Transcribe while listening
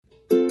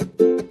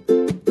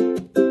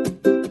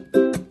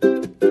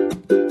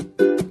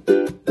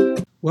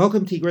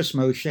Welcome to Igros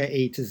Moshe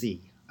A to Z.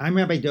 I'm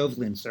Rabbi Dov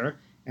Linzer,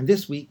 and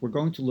this week we're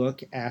going to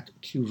look at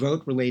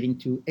tshuvot relating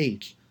to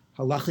H,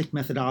 halachic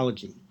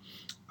methodology.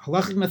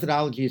 Halachic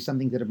methodology is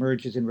something that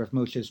emerges in Rav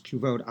Moshe's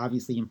tshuvot,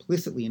 obviously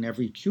implicitly in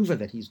every tshuva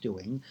that he's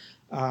doing,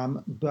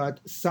 but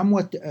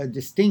somewhat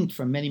distinct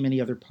from many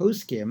other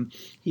poskim.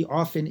 He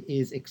often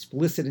is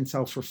explicit and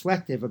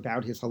self-reflective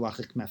about his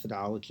halachic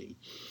methodology.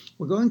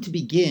 We're going to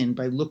begin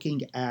by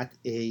looking at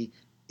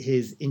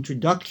his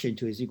introduction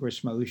to his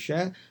Igros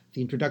Moshe,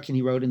 the introduction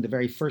he wrote in the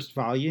very first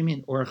volume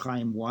in Orach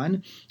Chaim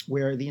 1,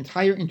 where the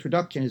entire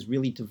introduction is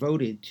really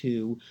devoted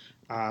to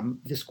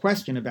this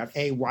question about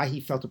why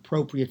he felt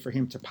appropriate for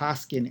him to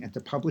paskin and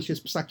to publish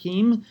his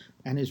psakim,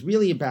 and is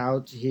really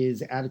about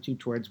his attitude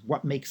towards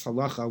what makes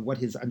halacha, what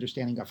his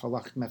understanding of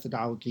halachic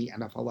methodology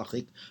and of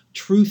halachic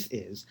truth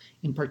is.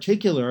 In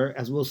particular,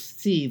 as we'll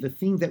see, the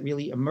theme that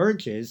really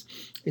emerges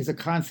is a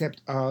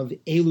concept of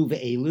elu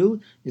ve'elu,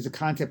 is a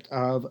concept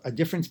of a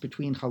difference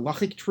between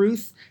halachic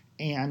truth,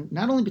 and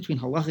not only between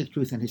halachic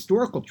truth and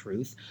historical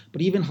truth,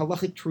 but even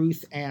halachic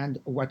truth and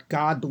what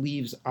God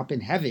believes up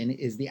in heaven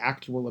is the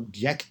actual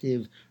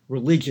objective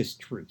religious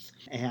truth.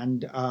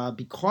 And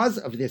because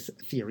of this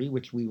theory,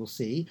 which we will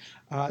see,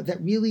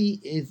 that really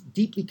is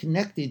deeply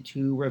connected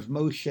to Rav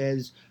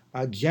Moshe's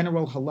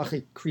general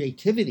halachic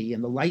creativity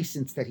and the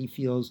license that he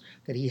feels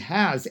that he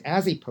has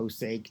as a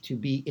posek to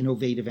be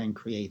innovative and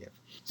creative.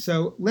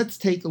 So let's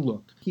take a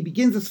look. He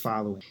begins as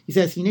following. He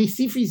says, "Hinei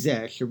sifri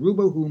zeh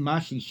sherubo hu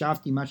mashi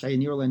shavti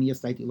mashayanir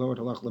lanias daiti lo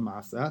halach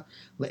lemasa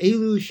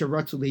leelu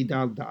sheratzu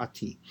leidal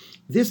daati."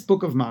 This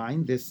book of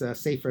mine, this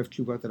sefer of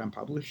tshuvot that I'm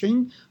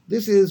publishing,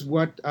 this is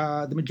what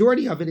the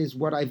majority of it is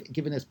what I've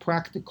given as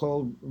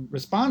practical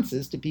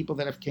responses to people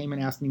that have came and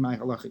asked me my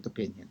halachic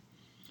opinion.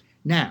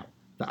 Now,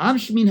 now,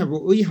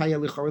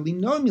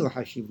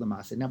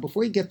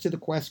 before he gets to the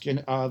question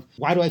of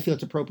why do I feel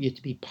it's appropriate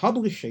to be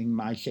publishing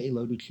my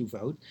She'elot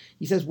Tshuvot,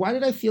 he says, why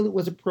did I feel it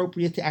was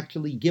appropriate to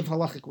actually give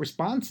halachic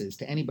responses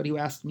to anybody who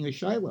asked me a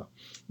Shiloh?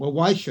 Well,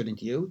 why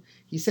shouldn't you?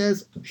 He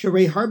says, there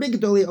were many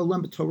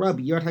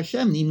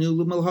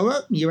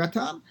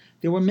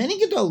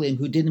Gedolim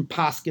who didn't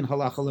paskin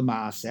halacha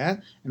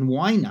l'maaseh, and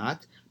why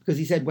not? Because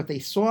he said what they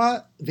saw,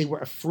 they were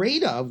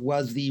afraid of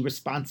was the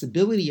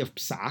responsibility of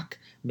psak.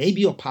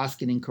 Maybe you'll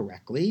paskin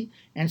incorrectly,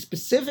 and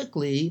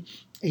specifically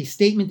a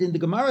statement in the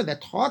Gemara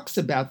that talks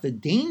about the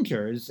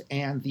dangers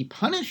and the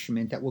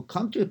punishment that will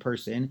come to a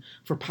person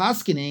for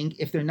paskining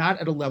if they're not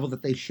at a level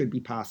that they should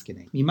be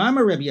paskining.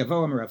 Mimama Rabbi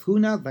Yavo Amar Rav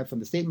Huna, from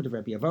the statement of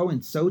Rabbi Yavo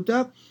in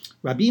Sota,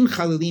 Rabim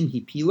Chalilim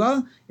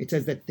Hipila, it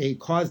says that they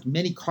caused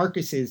many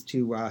carcasses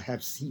to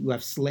have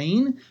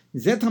slain.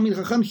 Zet Talmid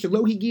Chacham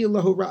Shelo Higi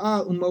Lahu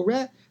Ra'ah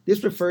Umoreh.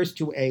 This refers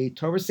to a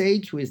Torah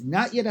sage who is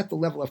not yet at the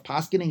level of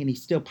paskining, and he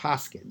still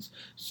paskins.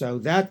 So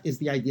that is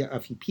the idea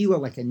of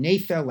hipila, like a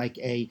nefel, like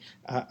a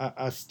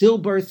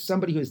stillbirth,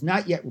 somebody who is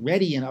not yet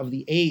ready and of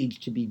the age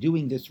to be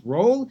doing this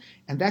role,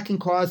 and that can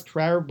cause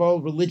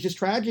terrible religious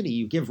tragedy.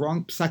 You give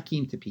wrong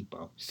psakim to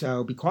people.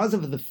 So because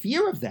of the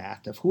fear of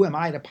that, of who am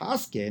I to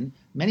paskin,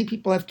 many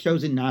people have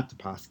chosen not to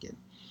paskin.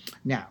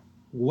 Now,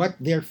 why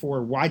did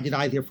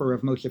I,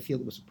 Rav Moshe, feel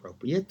it was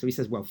appropriate? So he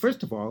says, well,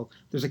 first of all,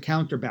 there's a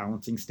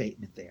counterbalancing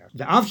statement there.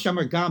 V'av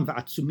shamar gam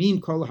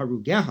v'atzumim kol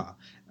harugeha.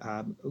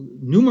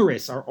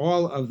 Numerous are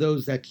all of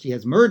those that she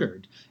has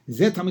murdered.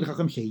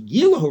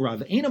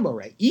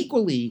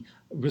 Equally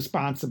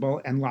responsible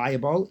and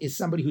liable is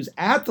somebody who's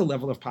at the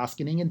level of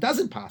paskining and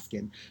doesn't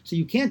paskin. So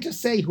you can't just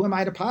say, who am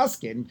I to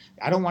paskin?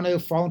 I don't want to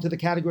fall into the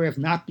category of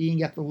not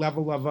being at the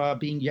level of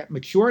being yet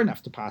mature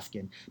enough to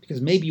paskin,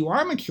 because maybe you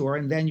are mature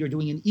and then you're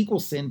doing an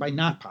equal sin by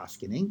not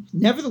paskining.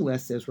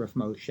 Nevertheless, says Rav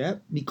Moshe,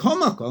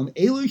 Mikom makom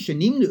elu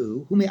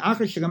shenimnu hu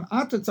me'achar shegam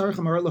ata tzarich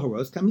amar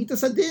lahoros kamita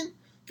sadin.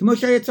 He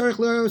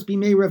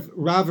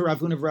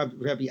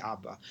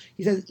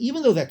says,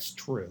 even though that's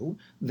true,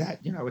 that,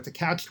 it's a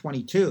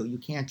catch-22, you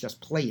can't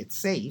just play it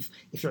safe.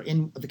 If you're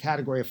in the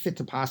category of fit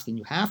to paskin,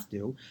 you have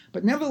to.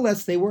 But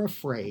nevertheless, they were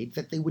afraid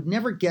that they would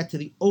never get to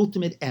the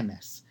ultimate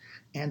emes.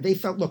 And they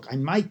felt, look, I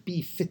might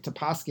be fit to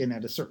paskin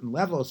at a certain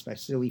level,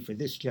 especially for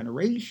this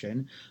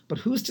generation, but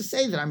who's to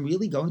say that I'm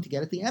really going to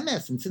get at the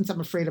MS? And since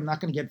I'm afraid I'm not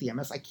going to get at the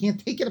MS, I can't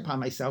take it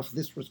upon myself,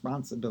 this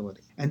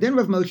responsibility. And then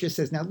Rav Moshe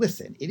says, now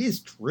listen, it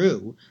is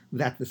true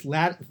that the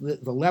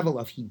level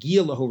of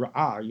higia lahu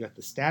ra'ah, you're at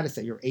the status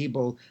that you're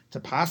able to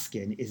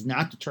paskin, is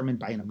not determined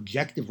by an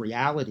objective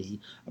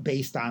reality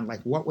based on,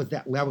 what was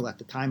that level at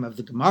the time of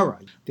the Gemara.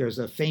 There's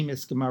a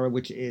famous Gemara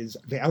which is,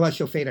 ve'ela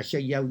shofet asher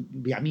yel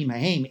b'yamim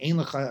hahem, ein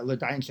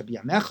lecha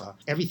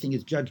everything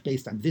is judged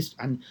based on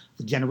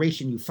the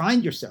generation you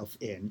find yourself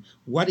in.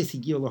 What is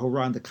Higil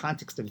Lahora in the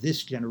context of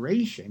this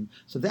generation?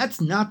 So that's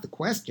not the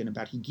question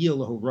about Higil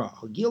Lahora.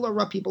 Higil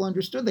Lahora, people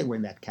understood they were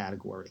in that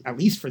category, at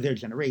least for their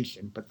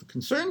generation. But the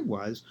concern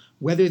was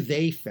whether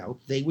they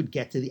felt they would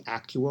get to the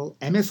actual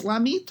Emes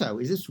Lamito.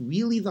 Is this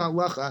really the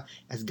halacha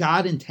as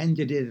God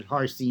intended it at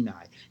Har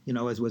Sinai?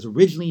 As was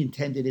originally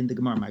intended in the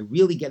Gemara. Am I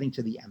really getting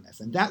to the Emes?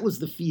 And that was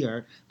the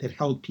fear that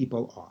held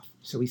people off.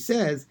 So he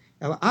says,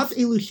 even those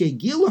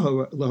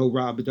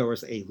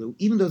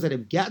that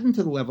have gotten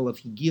to the level of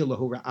higil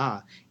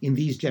lahora'ah in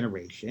these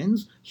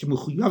generations,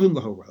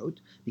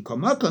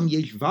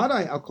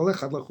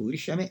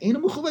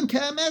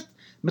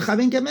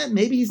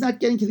 maybe he's not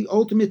getting to the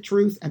ultimate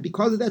truth, and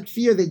because of that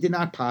fear, they did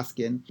not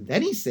paskin.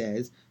 Then he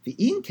says,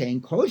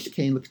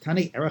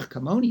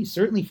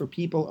 certainly for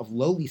people of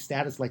lowly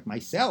status like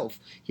myself,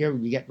 here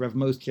we get Rav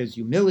Moshe's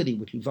humility,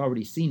 which we've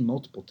already seen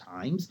multiple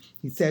times.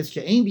 He says, I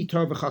shouldn't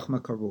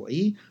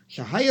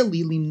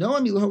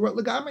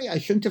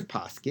have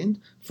paskined,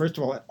 first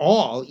of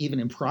all, even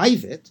in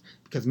private,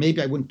 because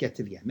maybe I wouldn't get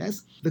to the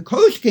MS. The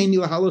kosh came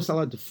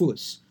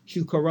defus.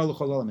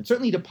 And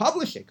certainly to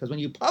publish it, because when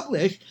you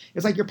publish,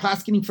 it's like you're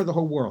paskening for the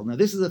whole world. Now,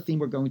 this is a theme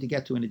we're going to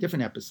get to in a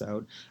different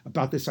episode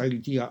about this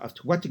idea of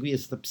to what degree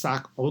is the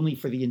psak only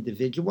for the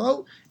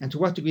individual, and to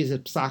what degree is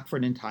it psak for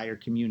an entire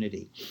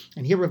community.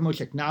 And here Rav Moshe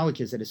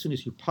acknowledges that as soon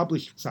as you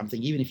publish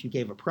something, even if you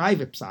gave a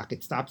private psak,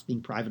 it stops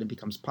being private and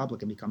becomes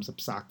public and becomes a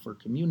psak for a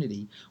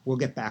community. We'll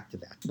get back to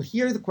that. But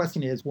here the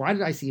question is, why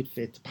did I see it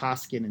fit to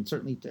paskin, and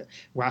certainly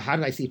how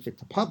did I see it fit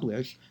to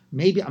publish?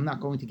 Maybe I'm not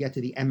going to get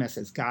to the MS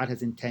as God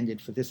has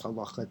intended for this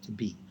halacha to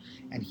be.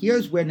 And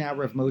here's where now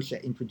Rav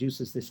Moshe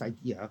introduces this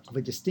idea of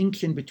a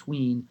distinction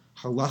between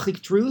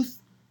halachic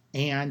truth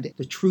and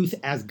the truth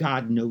as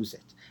God knows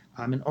it.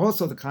 And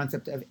also the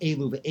concept of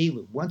elu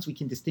ve'elu. Once we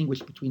can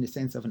distinguish between the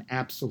sense of an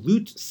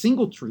absolute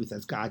single truth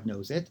as God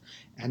knows it,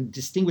 and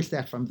distinguish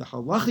that from the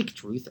halachic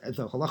truth, as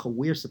the halacha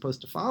we're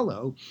supposed to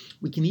follow,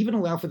 we can even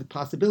allow for the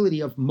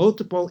possibility of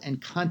multiple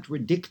and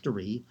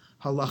contradictory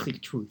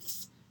halachic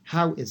truths.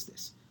 How is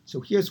this?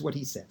 So here's what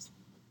he says.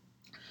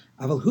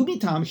 Even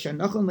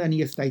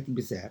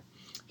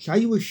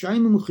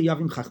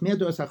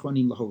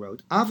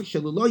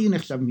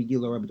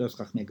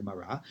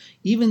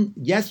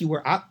yes, you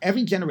were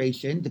every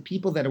generation, the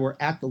people that were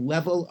at the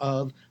level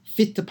of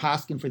fit to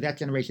paskin for that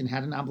generation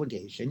had an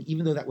obligation,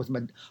 even though that was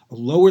a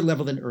lower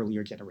level than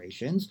earlier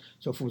generations.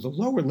 So if it was a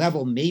lower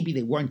level, maybe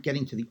they weren't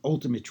getting to the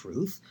ultimate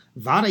truth.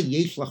 And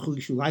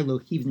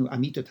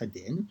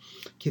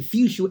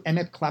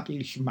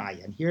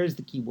here's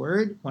the key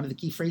word, one of the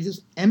key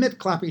phrases, emet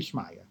klapi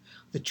shmaya.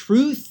 The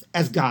truth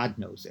as God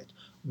knows it.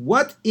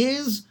 What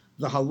is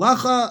the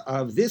halacha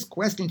of this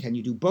question? Can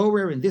you do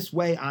borer in this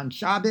way on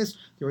Shabbos?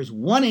 There is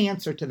one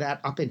answer to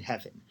that up in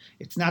heaven.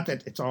 It's not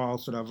that it's all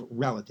sort of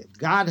relative.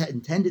 God had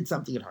intended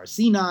something at Har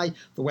Sinai.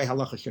 The way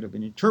halacha should have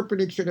been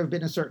interpreted should have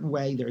been a certain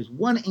way. There is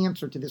one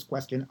answer to this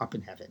question up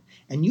in heaven.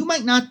 And you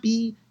might not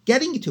be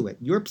getting to it.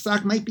 Your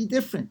psak might be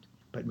different.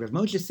 But Rav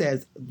Moshe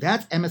says,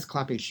 that's emes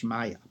klape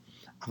shmaya.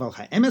 Aval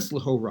ha'emes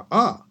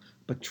l'hora'ah.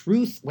 But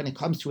truth, when it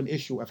comes to an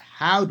issue of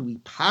how do we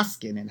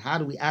paskin and how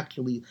do we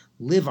actually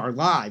live our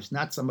lives,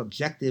 not some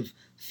objective,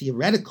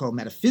 theoretical,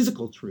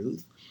 metaphysical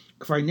truth,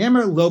 kvar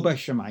nemer loba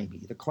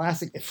shamaymi, the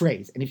classic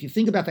phrase. And if you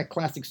think about that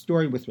classic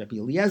story with Rabbi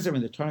Eliezer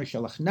and the Torah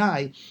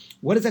Shalachnai,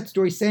 what is that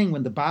story saying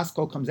when the Bas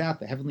Kol comes out,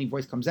 the heavenly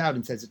voice comes out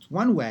and says it's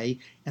one way,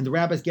 and the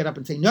rabbis get up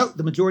and say, no,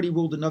 the majority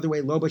ruled another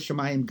way, loba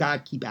shamayim,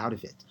 God, keep out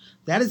of it.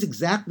 That is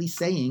exactly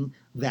saying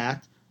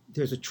that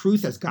there's a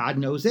truth as God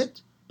knows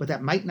it, but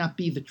that might not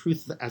be the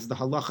truth as the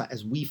halacha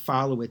as we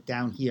follow it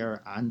down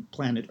here on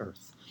planet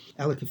Earth.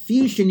 The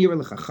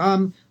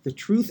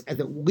truth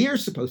that we're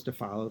supposed to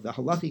follow, the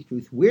halachic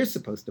truth we're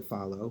supposed to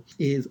follow,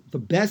 is the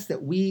best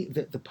that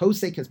the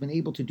posek has been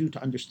able to do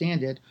to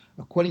understand it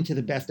according to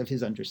the best of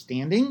his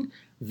understanding.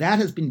 That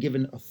has been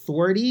given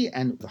authority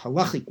and the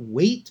halachic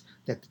weight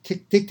that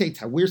dictates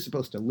how we're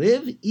supposed to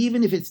live,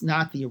 even if it's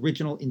not the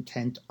original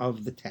intent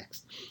of the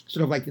text.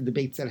 Sort of like the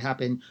debates that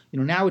happen,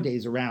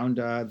 nowadays around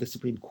the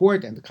Supreme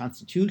Court and the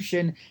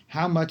Constitution.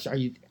 How much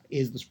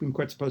is the Supreme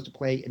Court supposed to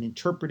play an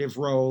interpretive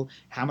role?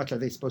 How much are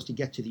they supposed to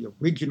get to the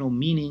original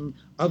meaning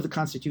of the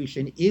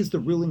Constitution? Is the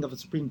ruling of the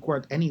Supreme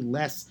Court any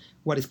less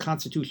what is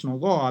constitutional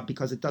law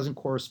because it doesn't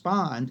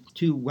correspond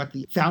to what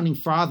the founding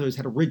fathers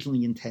had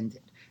originally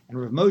intended? And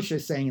Rav Moshe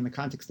is saying in the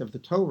context of the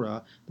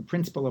Torah, the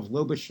principle of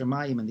lo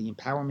b'shamayim and the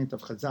empowerment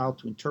of Chazal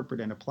to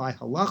interpret and apply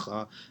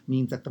halacha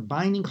means that the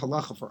binding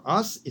halacha for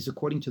us is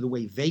according to the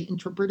way they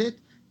interpret it,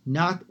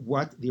 not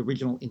what the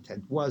original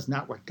intent was,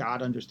 not what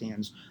God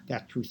understands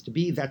that truth to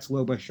be. That's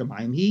lo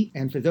b'shamayim hi.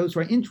 And for those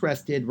who are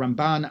interested,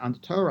 Ramban on the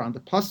Torah, on the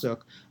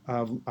pasuk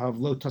of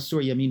lo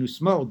tasur yaminu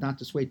smol, not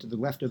to sway to the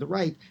left or the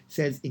right,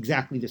 says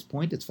exactly this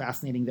point. It's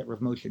fascinating that Rav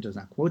Moshe does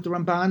not quote the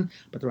Ramban,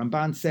 but the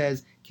Ramban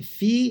says,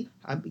 Kifi,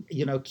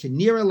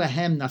 kinira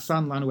lehem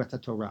nasan lanu et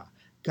Torah.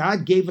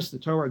 God gave us the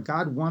Torah.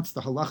 God wants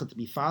the halacha to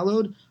be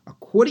followed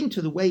according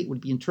to the way it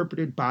would be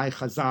interpreted by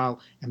Chazal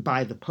and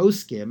by the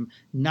poskim,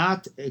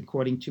 not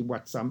according to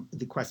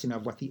the question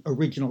of what the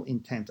original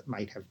intent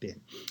might have been.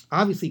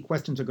 Obviously,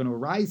 questions are going to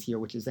arise here,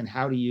 which is then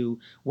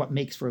what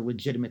makes for a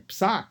legitimate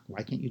psak?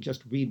 Why can't you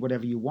just read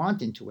whatever you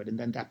want into it, and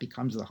then that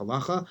becomes the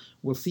halacha?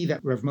 We'll see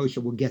that Rav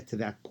Moshe will get to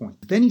that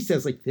point. Then he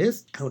says like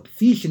this, the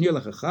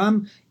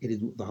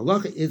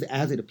halacha is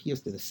as it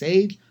appears to the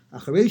sage,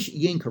 After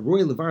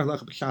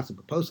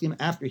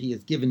he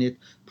has given it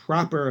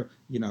proper,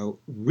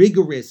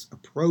 rigorous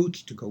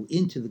approach to go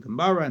into the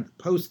Gemara and the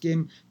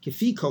Poskim,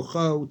 Kefi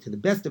Kocho, to the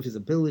best of his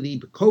ability,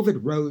 Bekovid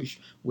Rosh,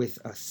 with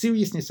a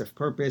seriousness of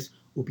purpose,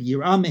 and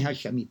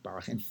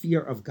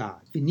fear of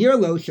God. And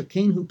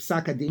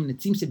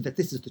it seems to him that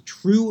this is the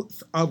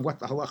truth of what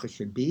the halacha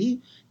should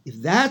be.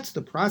 If that's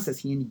the process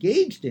he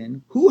engaged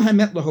in, hu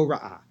hamet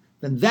lahora'ah,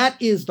 then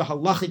that is the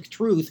halachic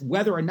truth,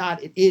 whether or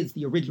not it is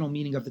the original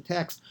meaning of the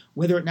text,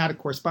 whether or not it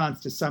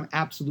corresponds to some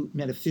absolute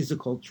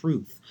metaphysical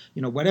truth.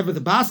 Whatever the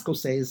Baskel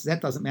says,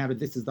 that doesn't matter.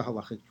 This is the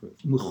halachic truth.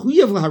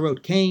 Mechuyev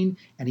laharot kain,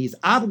 and he is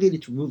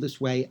obligated to rule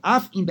this way,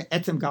 af im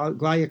be'etzem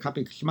glaya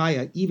kapei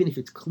k'shmaya, even if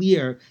it's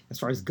clear, as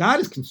far as God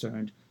is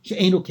concerned,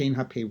 she'eno kain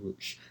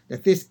ha'perush,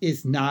 that this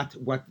is not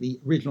what the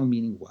original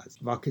meaning was.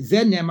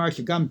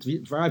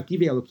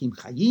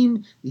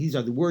 These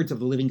are the words of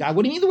the living God.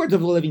 What do you mean the words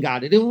of the living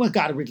God? It isn't what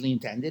God originally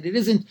intended. It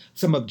isn't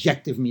some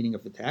objective meaning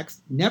of the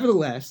text.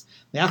 Nevertheless,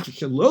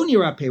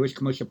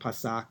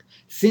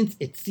 since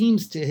it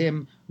seems to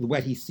him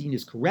what he's seen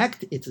is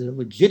correct, it's a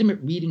legitimate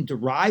reading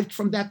derived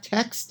from that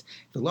text,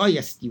 and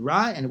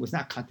it was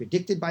not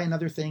contradicted by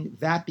another thing,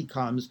 that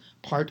becomes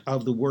part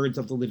of the words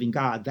of the living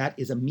God. That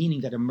is a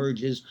meaning that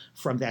emerges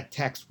from that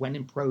text when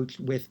approached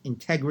with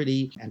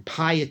integrity and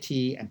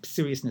piety and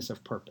seriousness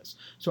of purpose.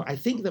 So I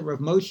think that Rav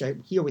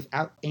Moshe here,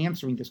 without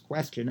answering this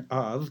question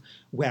of,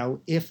 well,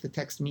 if the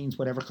text means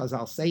whatever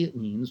Chazal say it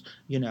means,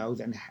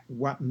 then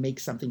what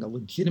makes something a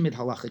legitimate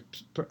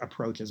halachic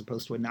approach as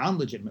opposed to a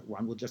non-legitimate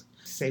one? We'll just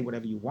say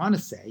whatever you want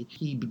to say.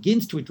 He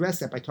begins to address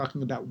that by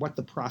talking about what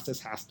the process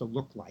has to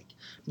look like.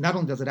 Not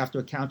only does it have to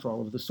account for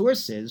all of the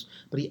sources,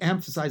 but he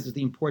emphasizes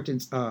the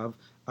importance of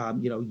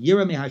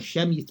Yira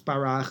meHashem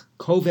Yitzbarach,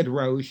 Koved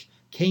Rosh,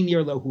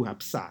 Kenir Lohu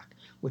Hapsak,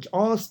 which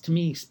all to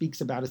me speaks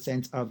about a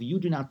sense of you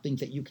do not think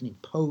that you can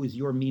impose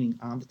your meaning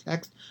on the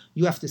text.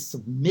 You have to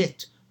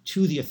submit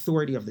to the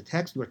authority of the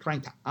text. You are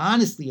trying to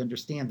honestly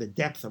understand the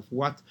depth of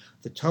what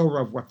the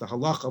Torah, of what the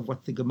halacha, of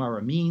what the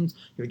Gemara means.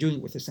 You're doing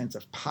it with a sense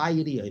of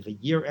piety, of a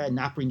yirah,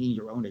 not bringing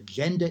your own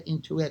agenda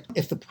into it.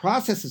 If the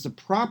process is a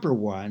proper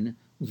one,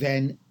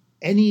 then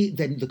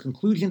the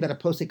conclusion that a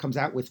posek comes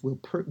out with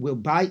will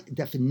by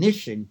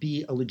definition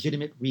be a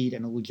legitimate read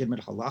and a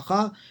legitimate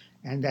halacha.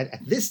 And that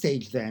at this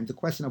stage, then, the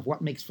question of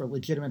what makes for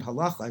legitimate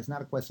halacha is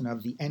not a question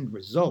of the end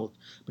result,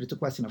 but it's a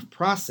question of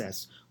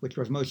process, which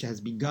Rav Moshe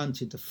has begun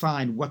to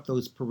define what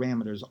those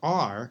parameters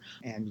are,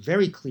 and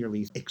very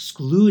clearly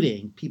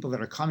excluding people that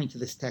are coming to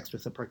this text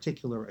with a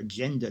particular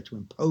agenda to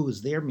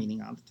impose their meaning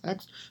on the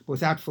text, but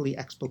without fully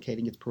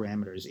explicating its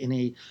parameters.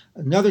 In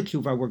another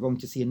tshuva, we're going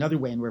to see another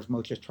way in where Rav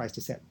Moshe tries to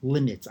set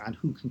limits on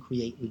who can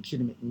create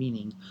legitimate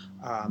meaning,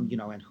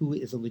 and who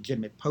is a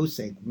legitimate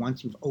posek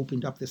once you've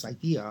opened up this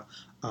idea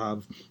of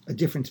a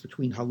difference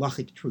between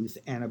halachic truth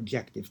and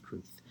objective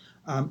truth.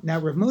 Now,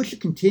 Rav Moshe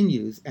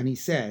continues, and he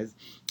says,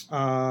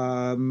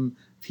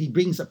 he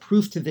brings a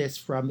proof to this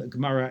from the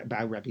Gemara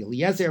about Rabbi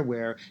Eliezer,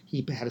 where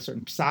he had a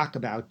certain psak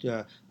about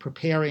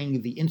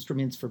preparing the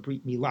instruments for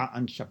Brit Milah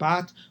on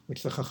Shabbat,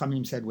 which the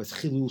Chachamim said was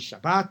Chilul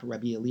Shabbat.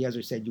 Rabbi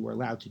Eliezer said you were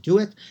allowed to do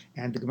it,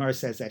 and the Gemara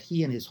says that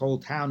he and his whole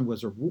town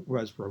was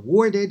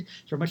rewarded.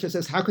 So Rav Moshe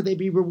says, how could they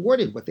be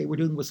rewarded? What they were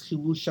doing was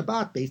Chilul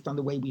Shabbat, based on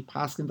the way we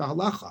paskin the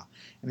halacha.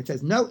 And it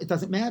says, no, it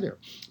doesn't matter,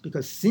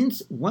 because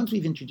since once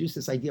we've introduced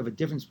this idea of a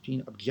difference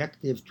between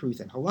objective truth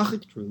and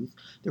halachic truth,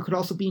 there could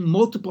also be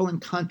multiple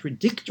and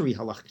contradictory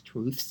halachic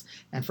truths,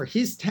 and for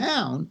his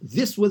town,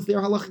 this was their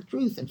halachic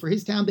truth, and for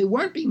his town, they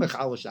weren't being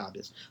mechal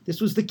Shabbos.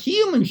 This was the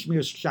kiyum and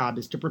shmir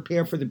Shabbos to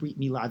prepare for the Brit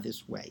Milah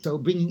this way. So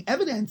bringing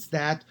evidence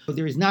that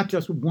there is not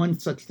just one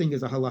such thing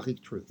as a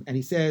halachic truth. And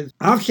he says,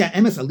 Avsha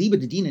emes aliba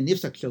dedina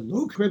nifsak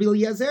shalok Rabbi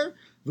Eliezer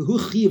v'hu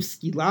chiyav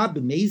skila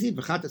b'mezid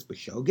v'chatas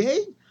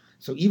b'shogeg.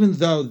 So even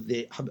though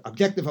the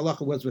objective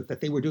halacha was that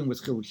they were doing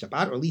was chilul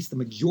Shabbat, or at least the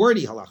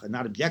majority halacha,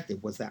 not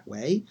objective, was that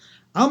way,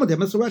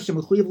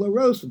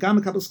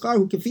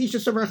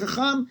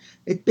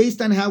 it's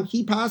based on how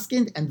he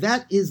paskined, and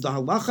that is the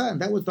halacha,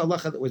 and that was the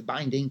halacha that was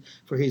binding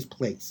for his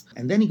place.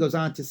 And then he goes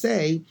on to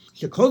say,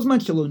 as long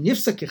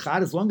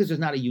as there's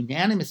not a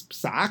unanimous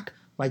psak,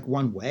 like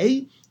one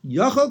way,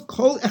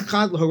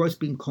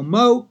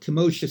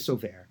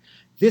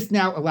 this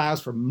now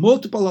allows for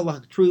multiple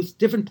halachic truths.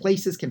 Different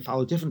places can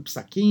follow different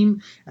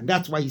psakim, and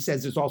that's why he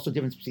says there's also a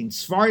difference between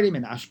Sfardim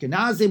and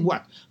Ashkenazim.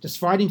 What? Does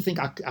Sfardim think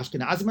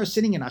Ashkenazim are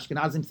sinning and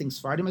Ashkenazim think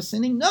Sfardim are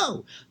sinning?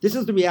 No. This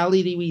is the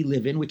reality we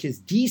live in, which is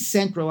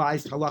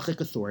decentralized halachic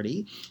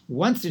authority.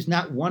 Once there's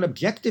not one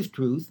objective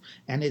truth,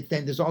 and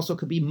then there's also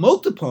could be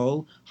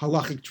multiple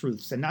halachic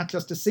truths, and not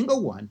just a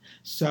single one.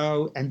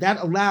 So, and that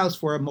allows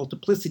for a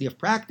multiplicity of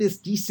practice,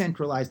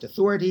 decentralized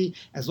authority.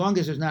 As long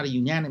as there's not a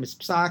unanimous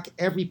psak,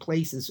 every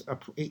place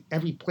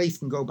every place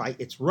can go by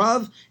its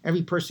Rav,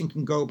 every person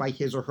can go by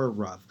his or her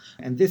Rav.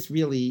 And this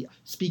really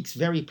speaks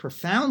very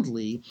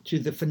profoundly to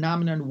the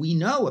phenomenon we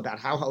know about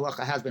how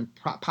halacha has been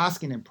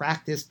paskin and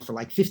practiced for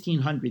like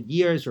 1,500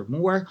 years or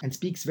more, and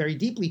speaks very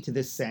deeply to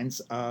this sense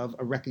of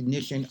a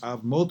recognition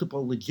of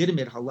multiple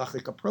legitimate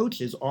halachic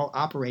approaches all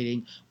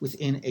operating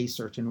within a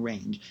certain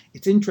range.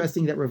 It's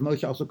interesting that Rav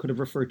Moshe also could have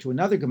referred to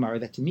another Gemara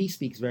that to me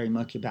speaks very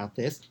much about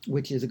this,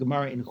 which is a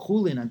Gemara in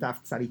Chulin on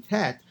Daf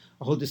Tzaditet,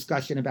 a whole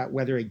discussion about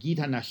whether a Gid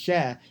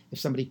HaNasheh, if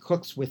somebody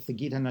cooks with the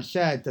Gid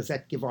HaNasheh, does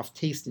that give off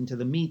taste into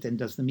the meat, and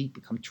does the meat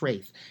become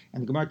treif?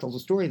 And the Gemara tells a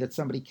story that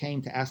somebody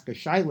came to ask a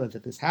shaila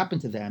that this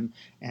happened to them,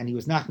 and he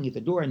was knocking at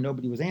the door and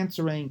nobody was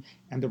answering,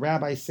 and the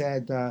rabbi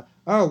said,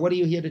 oh, what are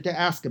you here to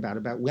ask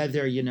about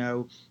whether,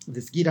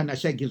 this Gid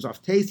HaNasheh gives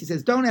off taste? He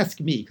says, don't ask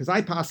me, because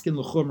I paskin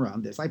l'chumra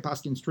on this. I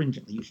paskin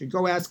stringently. You should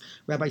go ask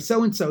Rabbi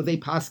so-and-so, they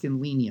paskin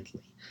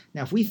leniently.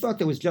 Now, if we thought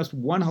there was just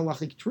one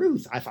halachic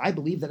truth, if I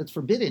believe that it's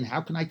forbidden,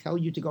 how can I tell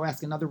you to go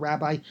ask another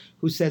rabbi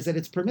who says that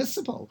it's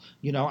permissible?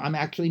 I'm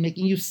actually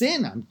making you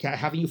sin. I'm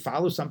having you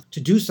follow something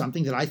to do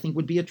something that I think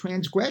would be a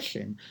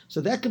transgression.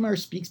 So that Gemara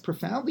speaks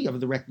profoundly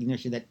of the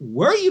recognition that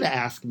were you to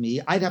ask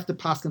me, I'd have to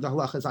paskin the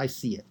halacha as I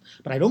see it.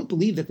 But I don't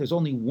believe that there's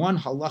only one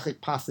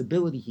halachic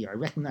possibility here. I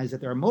recognize that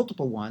there are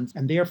multiple ones,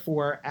 and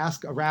therefore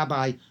ask a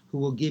rabbi who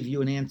will give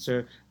you an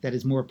answer that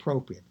is more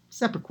appropriate.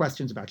 Separate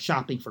questions about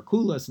shopping for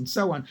kulas and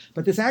so on,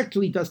 but this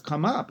actually does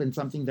come up in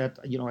something that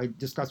I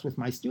discuss with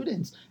my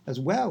students as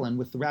well and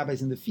with the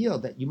rabbis in the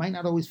field, that you might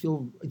not always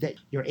feel that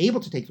you're able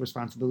to take the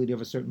responsibility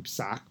of a certain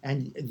psak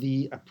and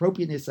the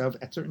appropriateness of,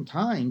 at certain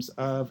times,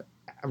 of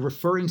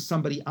referring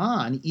somebody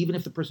on, even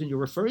if the person you're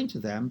referring to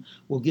them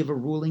will give a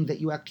ruling that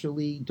you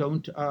actually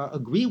don't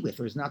agree with,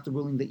 or is not the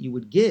ruling that you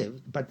would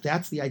give. But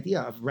that's the idea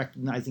of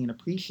recognizing and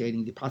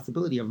appreciating the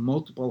possibility of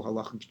multiple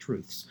halachic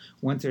truths,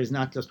 once there is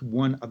not just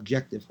one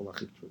objective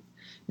halachic truth.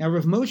 Now,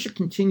 Rav Moshe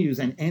continues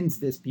and ends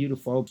this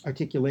beautiful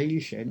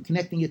articulation,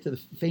 connecting it to the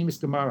famous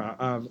Gemara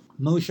of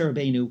Moshe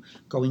Rabbeinu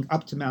going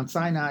up to Mount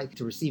Sinai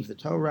to receive the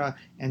Torah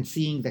and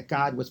seeing that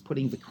God was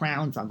putting the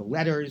crowns on the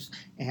letters.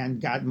 And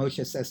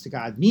Moshe says to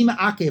God, Mima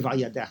akev al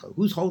yadecha,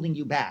 who's holding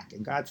you back?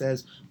 And God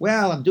says,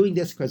 well, I'm doing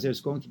this because there's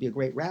going to be a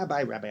great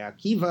rabbi, Rabbi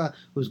Akiva,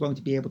 who's going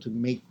to be able to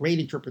make great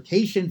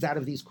interpretations out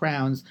of these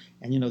crowns.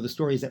 And the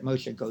story is that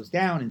Moshe goes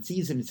down and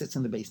sees him and sits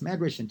in the base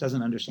medrash and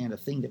doesn't understand a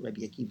thing that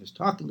Rabbi Akiva is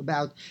talking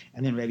about.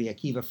 And then Rabbi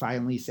Akiva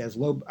finally says,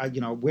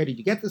 where did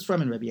you get this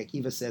from? And Rabbi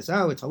Akiva says,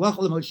 it's halacha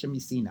l'Moshe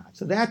miSinai.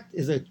 So that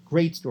is a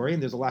great story,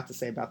 and there's a lot to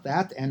say about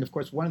that. And of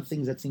course, one of the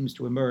things that seems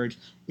to emerge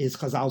is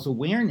Chazal's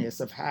awareness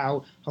of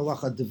how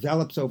halacha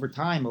develops over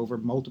time, over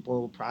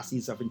multiple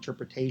processes of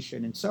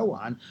interpretation and so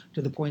on,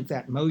 to the point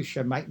that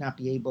Moshe might not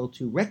be able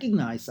to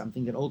recognize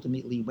something that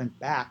ultimately went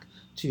back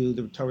to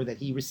the Torah that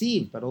he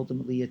received, but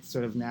ultimately it's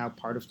sort of now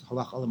part of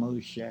halacha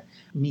l'Moshe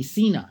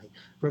miSinai.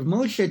 Rav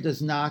Moshe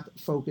does not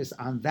focus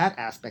on that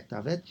aspect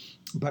of it,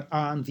 but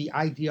on the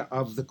idea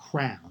of the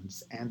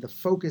crowns and the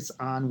focus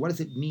on what does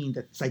it mean,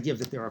 that this idea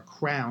that there are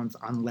crowns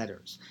on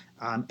letters.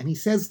 And he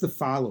says the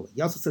following.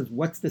 He also says,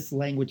 what's this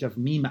language of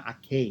mima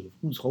akev,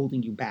 who's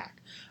holding you back?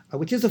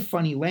 Which is a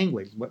funny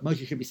language. What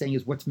Moshe should be saying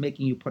is, what's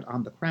making you put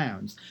on the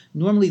crowns?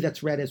 Normally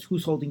that's read as,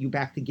 who's holding you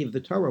back to give the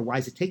Torah? Why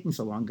is it taking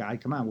so long, God?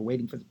 Come on, we're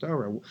waiting for the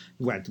Torah.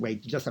 Wait,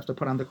 you just have to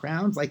put on the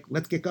crowns?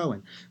 Let's get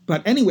going.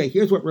 But anyway,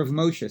 here's what Rav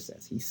Moshe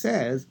says. He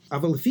says,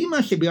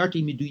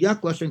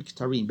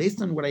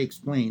 based on what I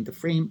explained,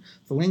 the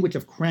language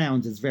of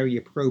crowns is very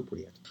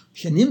appropriate.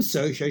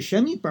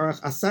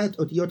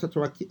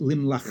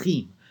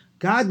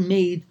 God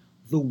made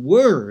the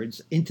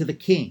words into the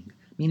king.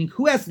 Meaning,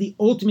 who has the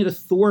ultimate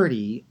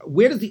authority?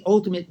 Where does the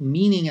ultimate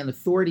meaning and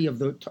authority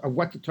of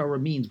what the Torah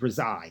means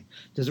reside?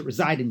 Does it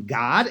reside in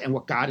God and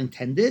what God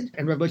intended?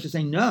 And Rav Moshe is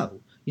saying,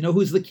 no. You know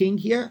who's the king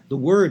here? The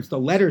words, the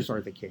letters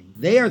are the king.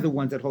 They are the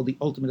ones that hold the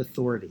ultimate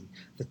authority.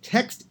 The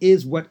text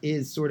is what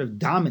is sort of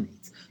dominates.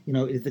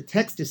 The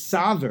text is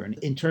sovereign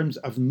in terms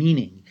of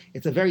meaning.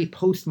 It's a very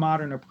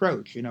postmodern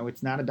approach.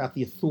 It's not about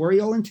the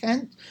authorial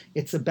intent.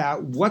 It's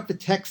about what the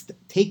text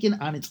taken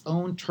on its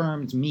own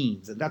terms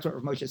means. And that's what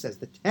Rav Moshe says.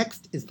 The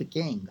text is the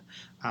king,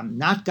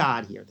 not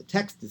God here. The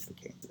text is the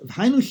king.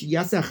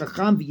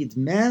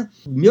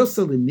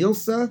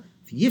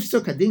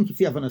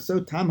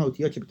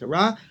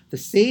 The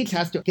sage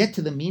has to get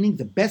to the meaning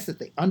the best that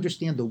they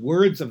understand the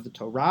words of the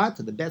Torah,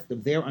 to the best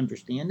of their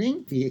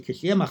understanding. Even if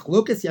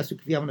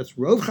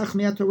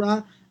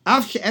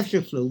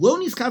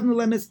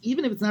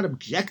it's not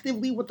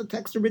objectively what the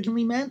text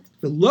originally meant.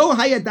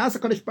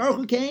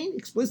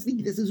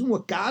 Explicitly, this isn't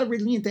what God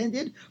originally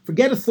intended.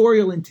 Forget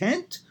authorial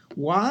intent.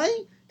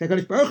 Why? The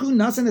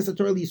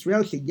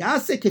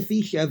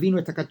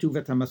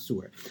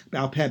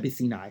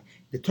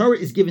Torah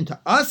is given to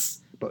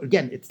us But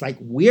again, it's like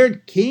we're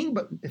king,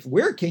 but if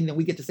we're king, then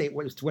we get to say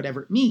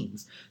whatever it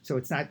means. So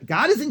it's not,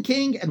 God isn't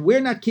king and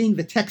we're not king,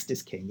 the text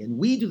is king. And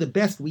we do the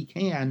best we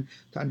can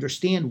to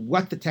understand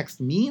what the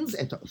text means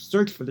and to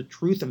search for the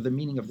truth of the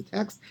meaning of the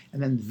text.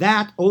 And then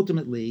that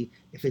ultimately,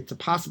 if it's a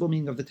possible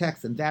meaning of the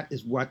text, then that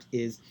is what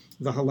is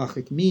the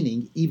halachic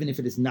meaning, even if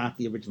it is not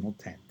the original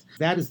intent.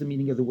 That is the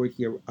meaning of the word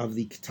here of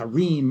the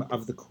ktarim,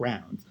 of the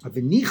crowns.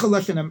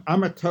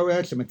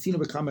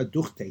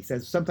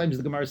 Says sometimes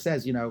the Gemara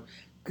says,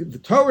 the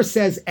Torah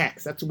says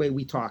X. That's the way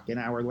we talk in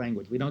our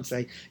language. We don't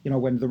say,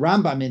 when the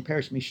Rambam in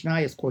Perish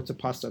Mishnayos quotes a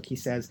pasuk, he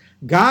says,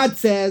 God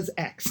says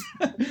X,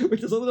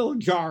 which is a little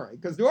jarring,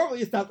 because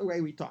normally it's not the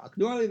way we talk.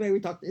 Normally the way we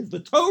talk is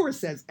the Torah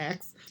says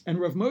X, and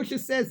Rav Moshe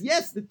says,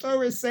 yes, the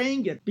Torah is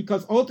saying it,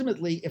 because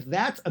ultimately, if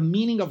that's a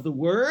meaning of the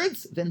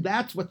words, then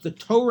that's what the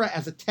Torah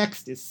as a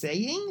text is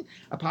saying,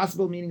 a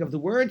possible meaning of the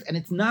words, and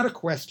it's not a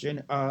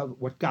question of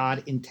what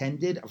God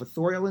intended, of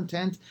authorial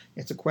intent,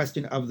 it's a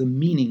question of the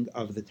meaning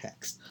of the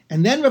text.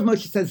 And then Rav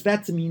Moshe says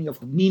that's the meaning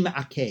of mima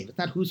akev. It's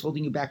not who's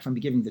holding you back from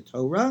giving the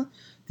Torah.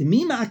 The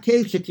mima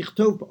akev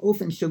shetichtov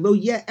ba'ofen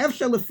shelo yeh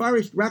efshar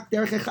lefarish rak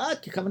derech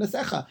echad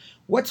kechavanasecha.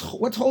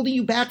 What's holding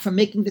you back from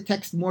making the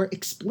text more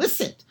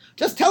explicit?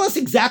 Just tell us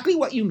exactly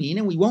what you mean,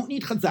 and we won't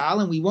need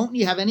chazal, and we won't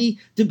need have any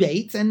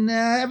debates, and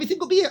everything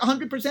will be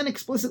 100%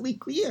 explicitly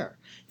clear.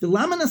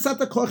 Why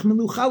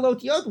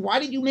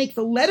did you make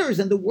the letters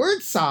and the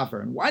words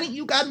sovereign? Why didn't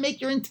you, God,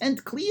 make your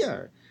intent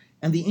clear?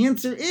 And the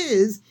answer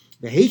is,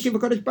 this is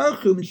God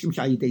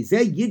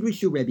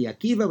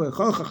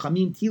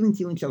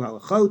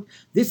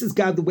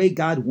the way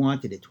God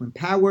wanted it, to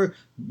empower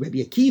Rabbi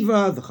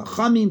Akiva, the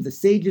Chachamim, the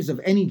sages of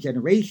any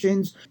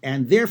generations,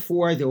 and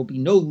therefore there will be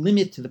no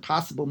limit to the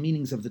possible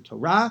meanings of the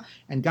Torah,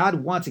 and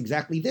God wants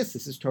exactly this.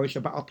 This is Torah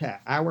She'ba'al Peh,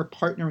 our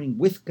partnering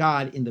with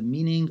God in the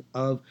meaning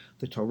of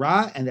the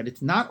Torah, and that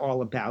it's not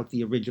all about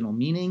the original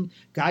meaning.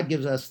 God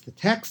gives us the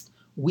text.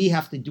 We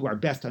have to do our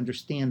best to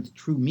understand the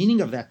true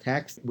meaning of that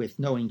text with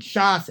knowing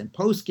Shas and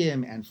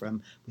Poskim and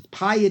with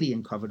piety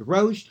and Kavod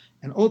Rosh,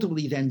 and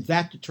ultimately then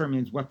that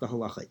determines what the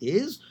halacha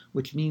is,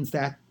 which means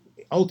that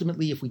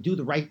ultimately, if we do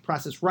the right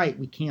process right,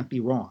 we can't be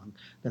wrong.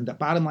 Then the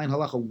bottom line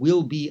halacha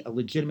will be a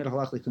legitimate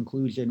halachic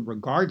conclusion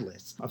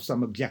regardless of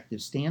some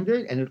objective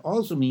standard. And it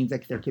also means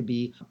that there could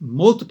be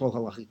multiple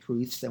halachic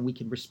truths, and we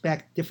can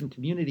respect different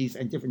communities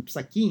and different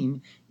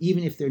psakim,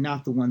 even if they're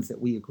not the ones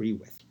that we agree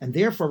with. And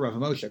therefore, Rav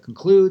Moshe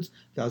concludes,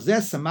 on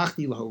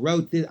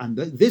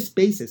this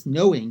basis,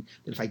 knowing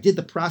that if I did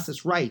the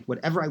process right,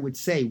 whatever I would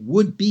say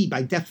would be,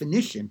 by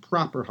definition,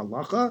 proper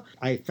halacha,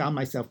 I found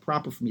myself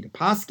proper for me to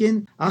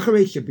paskin.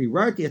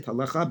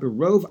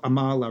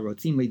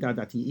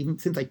 Even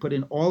since I put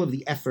in all of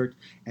the effort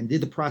and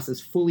did the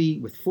process fully,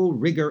 with full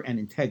rigor and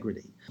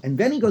integrity. And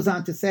then he goes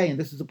on to say, and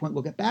this is the point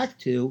we'll get back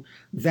to,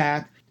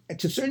 that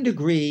to a certain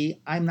degree,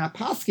 I'm not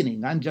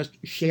paskening. I'm just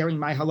sharing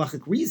my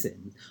halachic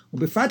reason.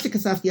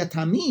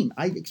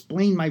 I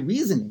explain my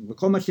reasoning.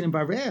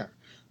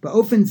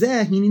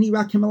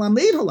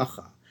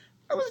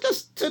 I was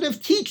just sort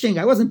of teaching.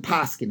 I wasn't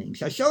paskening.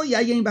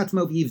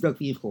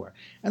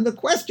 And the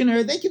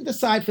questioner, they can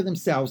decide for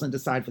themselves. Now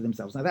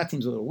that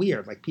seems a little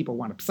weird, like people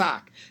want to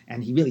psak,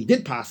 and he really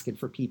did paskin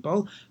for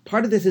people.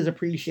 Part of this is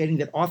appreciating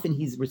that often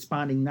he's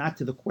responding not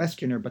to the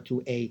questioner, but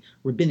to a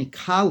rabbinic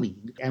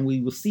colleague. And we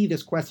will see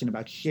this question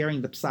about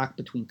sharing the psak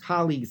between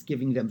colleagues,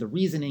 giving them the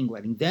reasoning,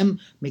 letting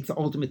them make the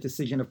ultimate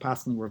decision of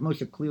paskening. Rav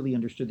Moshe clearly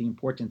understood the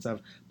importance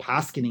of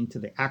paskening to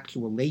the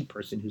actual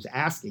layperson who's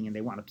asking, and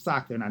they want to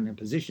psak. They're not in a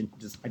position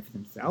to decide for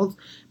themselves.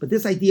 But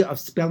this idea of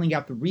spelling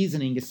out the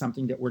reasoning is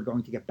something that we're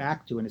going to get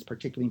back to, and is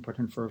particularly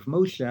important for Rav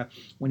Moshe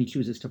when he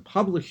chooses to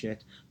publish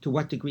it. To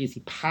what degree is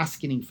he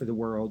paskening for the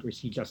world, or is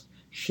he just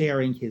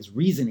sharing his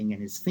reasoning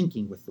and his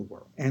thinking with the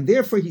world? And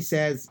therefore he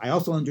says, I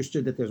also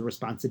understood that there's a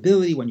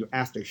responsibility when you're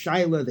asked a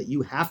shaila that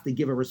you have to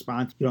give a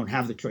response. You don't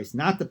have the choice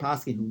not to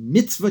paskin. Who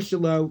mitzvah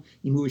shelo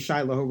imu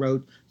shaila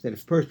wrote, so that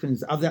if a person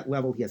is of that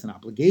level, he has an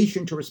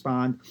obligation to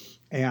respond.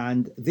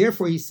 And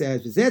therefore he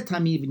says, that's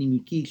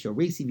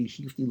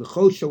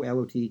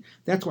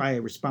why I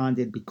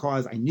responded,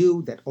 because I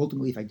knew that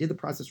ultimately if I did the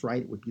process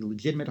right, it would be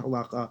legitimate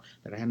halacha,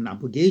 that I had an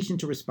obligation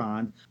to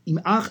respond.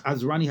 If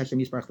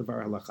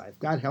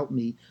God helped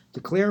me to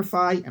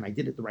clarify, and I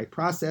did it the right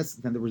process,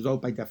 then the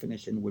result by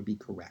definition would be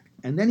correct.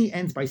 And then he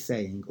ends by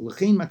saying,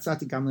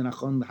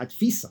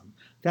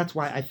 that's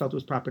why I felt it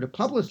was proper to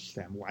publish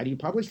them. Why do you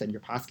publish them?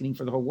 You're paskening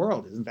for the whole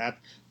world. Isn't that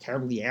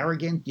terribly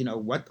arrogant?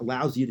 What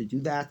allows you to do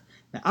that?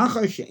 And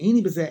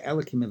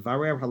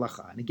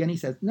again he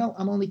says, no,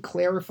 I'm only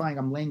clarifying,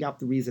 I'm laying out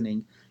the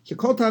reasoning. I'm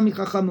not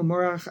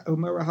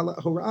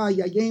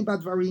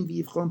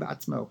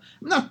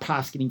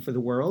paskening for the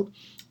world.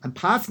 I'm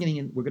paskening,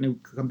 and we're going to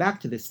come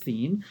back to this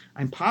theme,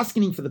 I'm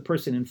paskening for the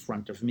person in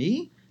front of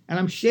me, and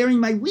I'm sharing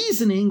my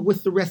reasoning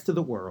with the rest of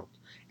the world.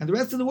 And the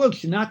rest of the world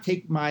should not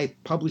take my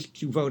published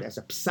vote as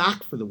a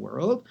psak for the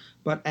world,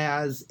 but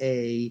as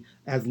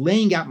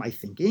laying out my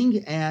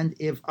thinking. And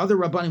if other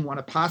rabbanim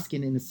want to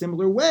paskin in a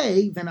similar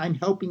way, then I'm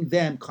helping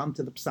them come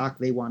to the psak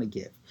they want to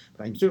give.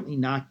 But I'm certainly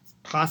not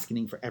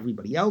poskening for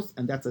everybody else,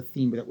 and that's a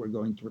theme that we're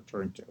going to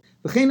return to.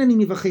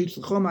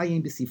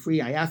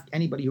 I ask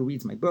anybody who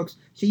reads my books,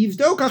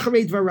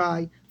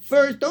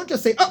 first, don't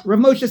just say, oh, Rav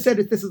Moshe said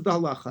it, this is the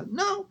halacha.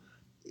 No.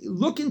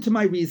 Look into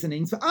my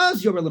reasonings.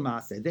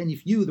 Then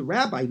if you, the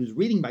rabbi who's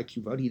reading my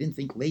Tshuvot, he didn't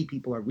think lay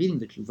people are reading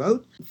the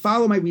Tshuvot,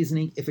 follow my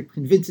reasoning. If it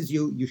convinces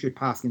you, you should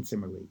paskin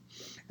similarly.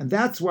 And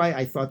that's why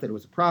I thought that it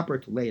was proper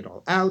to lay it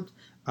all out.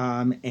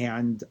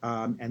 And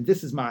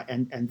this is my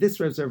and this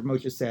Rav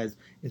Moshe says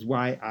is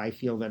why I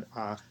feel that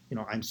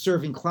I'm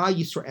serving Klal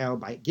Yisrael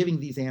by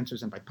giving these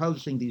answers and by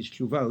publishing these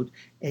Tshuvot.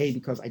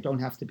 Because I don't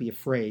have to be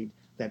afraid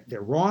that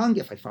they're wrong.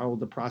 If I follow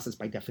the process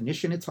by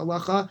definition, it's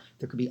halacha.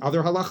 There could be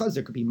other halachas.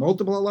 There could be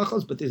multiple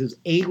halachas, but this is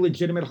a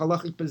legitimate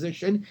halachic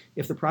position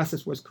if the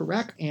process was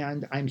correct.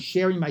 And I'm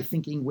sharing my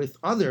thinking with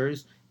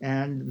others,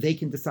 and they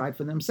can decide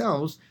for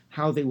themselves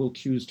how they will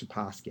choose to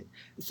paskin.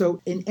 So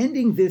in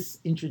ending this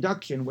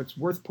introduction, what's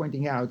worth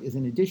pointing out is,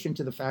 in addition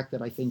to the fact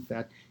that I think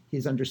that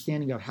his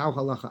understanding of how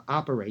halacha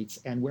operates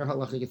and where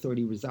halachic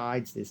authority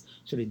resides, this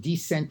sort of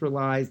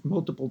decentralized,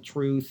 multiple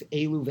truth,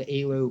 elu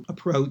ve'elu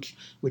approach,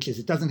 which is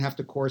it doesn't have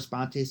to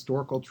correspond to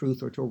historical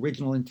truth or to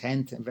original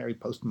intent, and very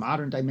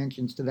postmodern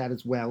dimensions to that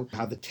as well.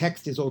 How the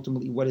text is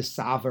ultimately what is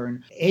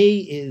sovereign.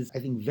 Is, I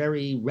think,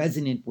 very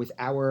resonant with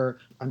our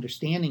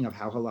understanding of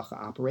how halacha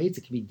operates.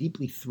 It can be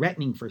deeply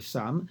threatening for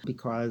some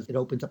because it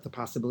opens up the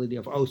possibility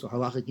of, so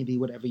halacha can be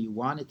whatever you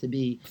want it to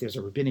be. If there's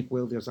a rabbinic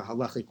will, there's a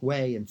halachic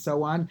way, and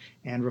so on.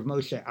 And Rav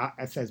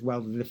Moshe says,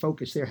 well, the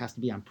focus there has to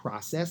be on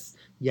process.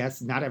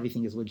 Yes, not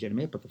everything is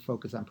legitimate, but the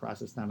focus on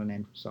process, not on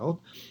end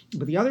result.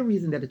 But the other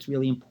reason that it's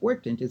really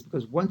important is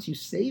because once you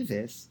say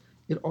this,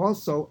 it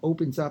also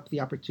opens up the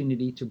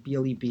opportunity to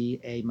really be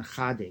a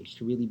mechadesh,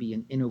 to really be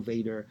an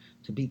innovator,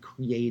 to be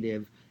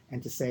creative,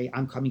 and to say,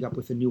 I'm coming up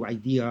with a new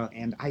idea,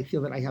 and I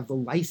feel that I have the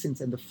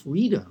license and the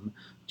freedom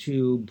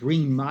to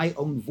bring my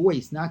own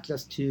voice, not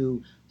just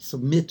to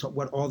submit to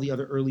what all the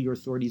other earlier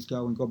authorities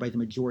go and go by the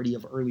majority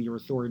of earlier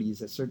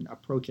authorities, a certain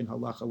approach in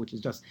halacha, which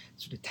is just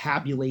sort of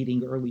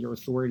tabulating earlier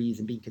authorities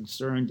and being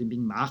concerned and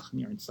being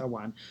machmir and so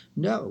on.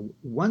 No,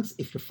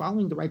 if you're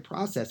following the right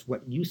process,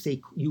 what you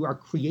say, you are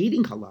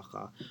creating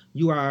halacha,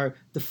 you are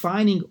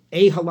defining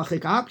a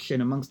halachic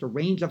option amongst a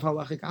range of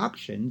halachic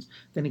options,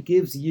 then it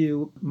gives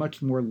you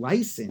much more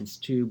license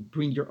to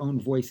bring your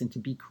own voice and to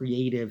be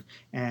creative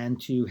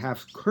and to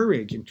have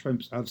courage in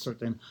terms of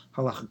certain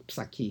halachic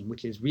psakim,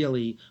 which is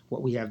really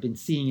what we have been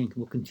seeing and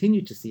will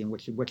continue to see, and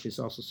which is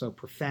also so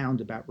profound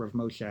about Rav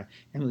Moshe,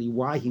 and really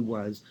why he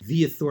was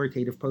the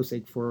authoritative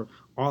posek for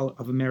all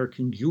of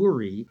American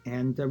Jewry,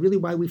 and really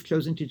why we've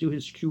chosen to do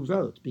his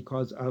Tshuvot,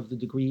 because of the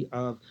degree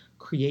of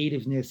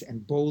creativeness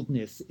and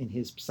boldness in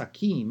his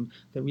psakim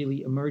that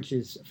really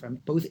emerges from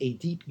both a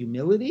deep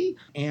humility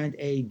and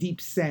a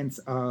deep sense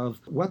of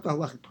what the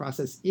halachic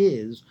process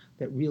is,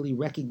 that really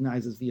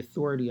recognizes the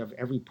authority of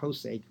every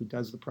posek who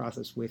does the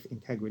process with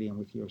integrity and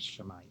with Yiras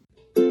Shamayim.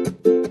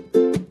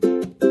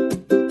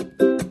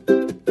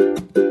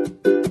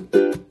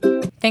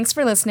 Thanks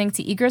for listening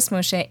to Igros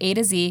Moshe A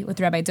to Z with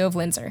Rabbi Dov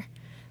Linzer.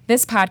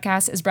 This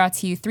podcast is brought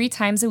to you 3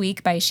 times a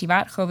week by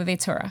Yeshivat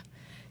Chovevei Torah.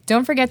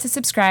 Don't forget to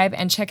subscribe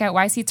and check out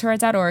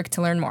yctorah.org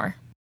to learn more.